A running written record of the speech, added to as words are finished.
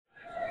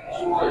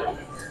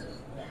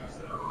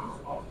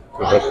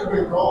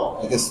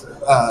I guess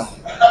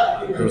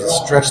there was a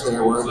stretch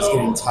there where it was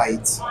getting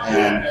tight,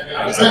 and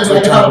I guess like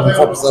 3 turnovers in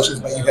 4 possessions,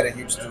 but you had a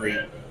huge three.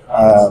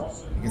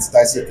 Against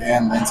Dicey at the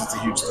end, Lance, it's a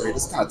huge three.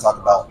 Just kind of talk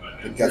about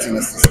the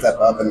gutsiness to step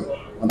up, and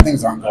when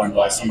things aren't going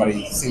well,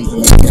 somebody seems to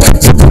make it.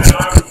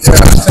 Yeah,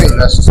 I think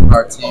that's just what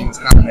our team's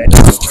kind of made.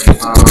 I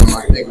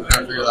think we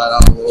kind of figured that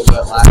out a little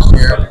bit last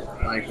year.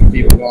 Like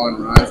people go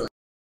on runs.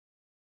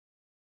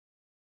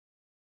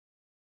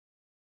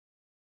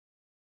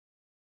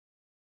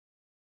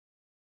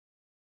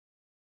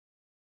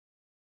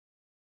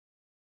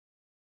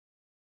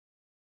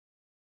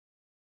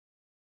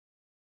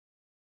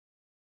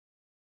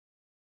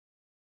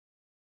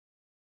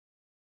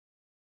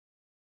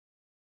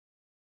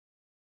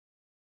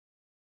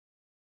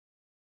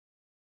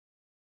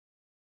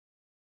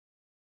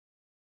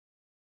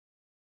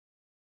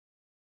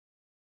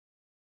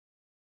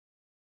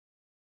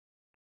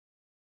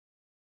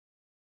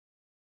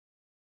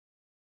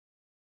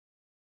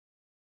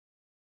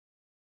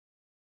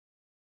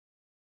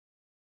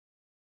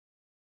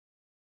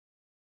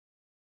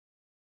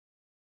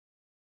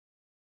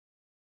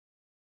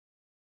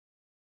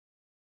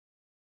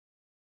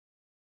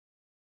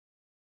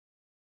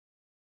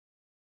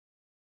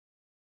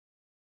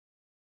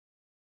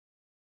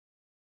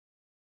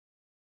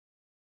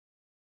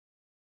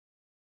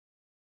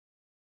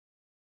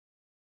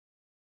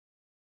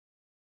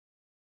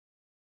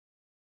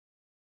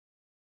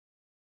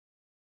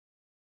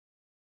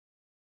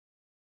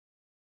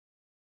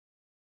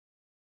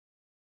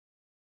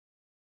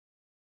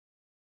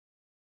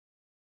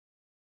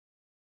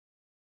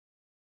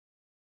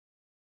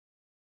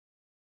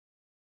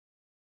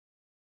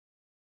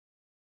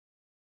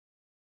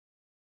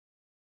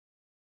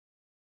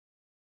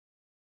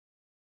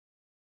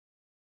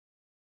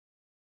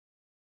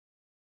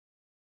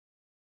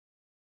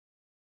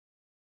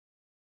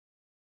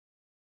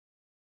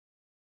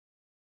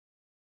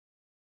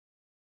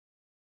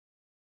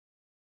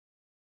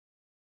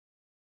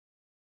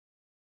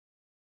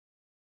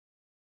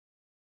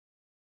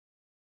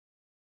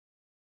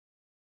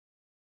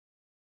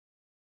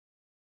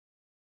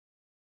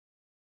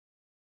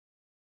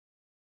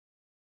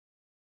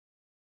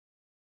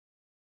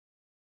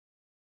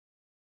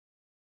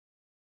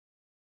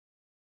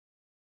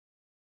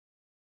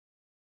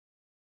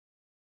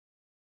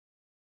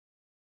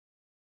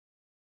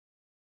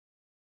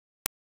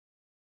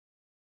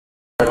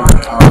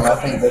 I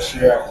think this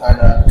year I kind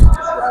of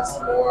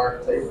rest more,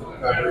 take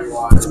recovery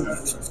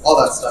wise, all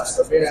that stuff.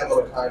 So being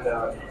able to kind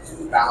of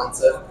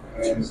balance it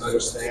and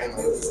understand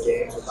like these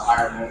games with the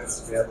higher minutes,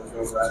 to be able to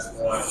go rest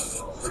more,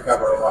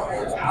 recover a lot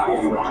more.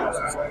 I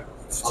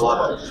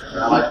love it. And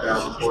I like being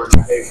on the court.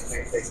 My favorite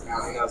thing takes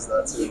count. He knows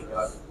that too,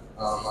 but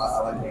I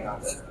like being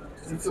out there.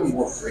 You feel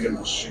more freedom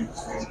to shoot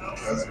too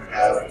because you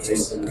have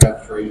Jason, you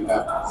have Trey, you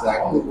have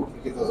Zach. You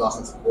get those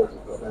offensive boards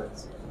and go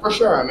minutes. For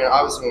sure. I mean,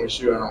 obviously when we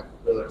shoot, I don't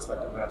really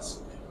expect to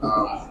miss.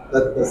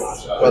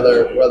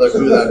 Whether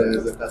who that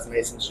is, if that's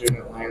Mason shooting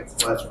at Lance,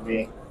 Fletch, or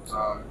me, it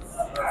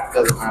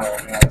doesn't matter.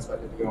 I mean, I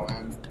expect it to go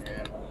in.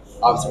 And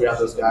obviously we have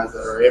those guys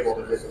that are able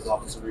to get those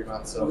offensive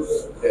rebounds. So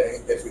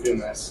if we do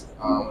miss,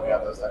 we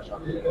have those extra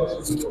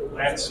opportunities.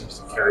 Lance seems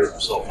to carry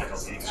himself like a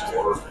league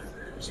scorer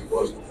as he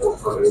was before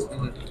Purdue.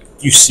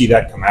 Do you see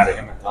that come out of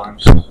him at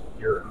times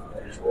here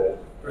in his role?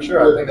 For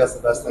sure. I think that's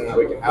the best thing that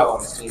we can have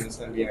on this team is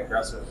going to be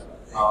aggressive.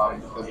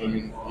 Because I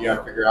mean, you got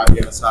to figure out you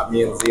got to stop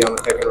me and Z on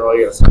the pick and roll.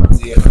 You got to stop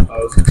Z in the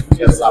post. You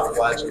got to stop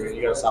Fletch. I mean,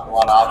 you got to stop a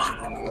lot of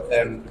options. And with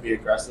him to be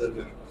aggressive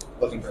and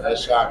looking for his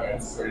shot, man,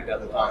 it's a pretty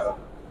deadly time.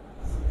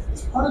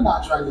 It's part of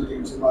not trying to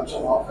do too much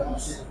on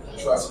offense,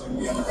 trusting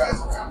the other guys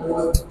around.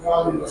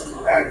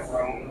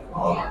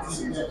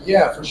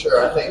 Yeah, for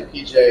sure. I think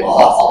PJ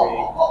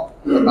talks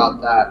to me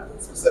about that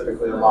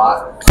specifically a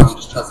lot.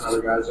 Just trusting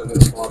other guys under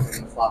the ball,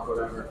 in the flop,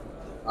 whatever,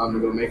 to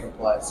go make a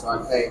play. So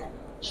I think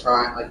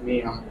trying, like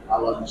me, I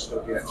love to just go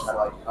get it and try to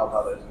like help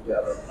others and get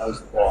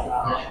others the ball.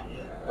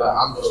 But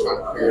I'm just trying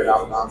to figure it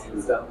out nonsense.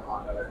 It's definitely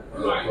not better.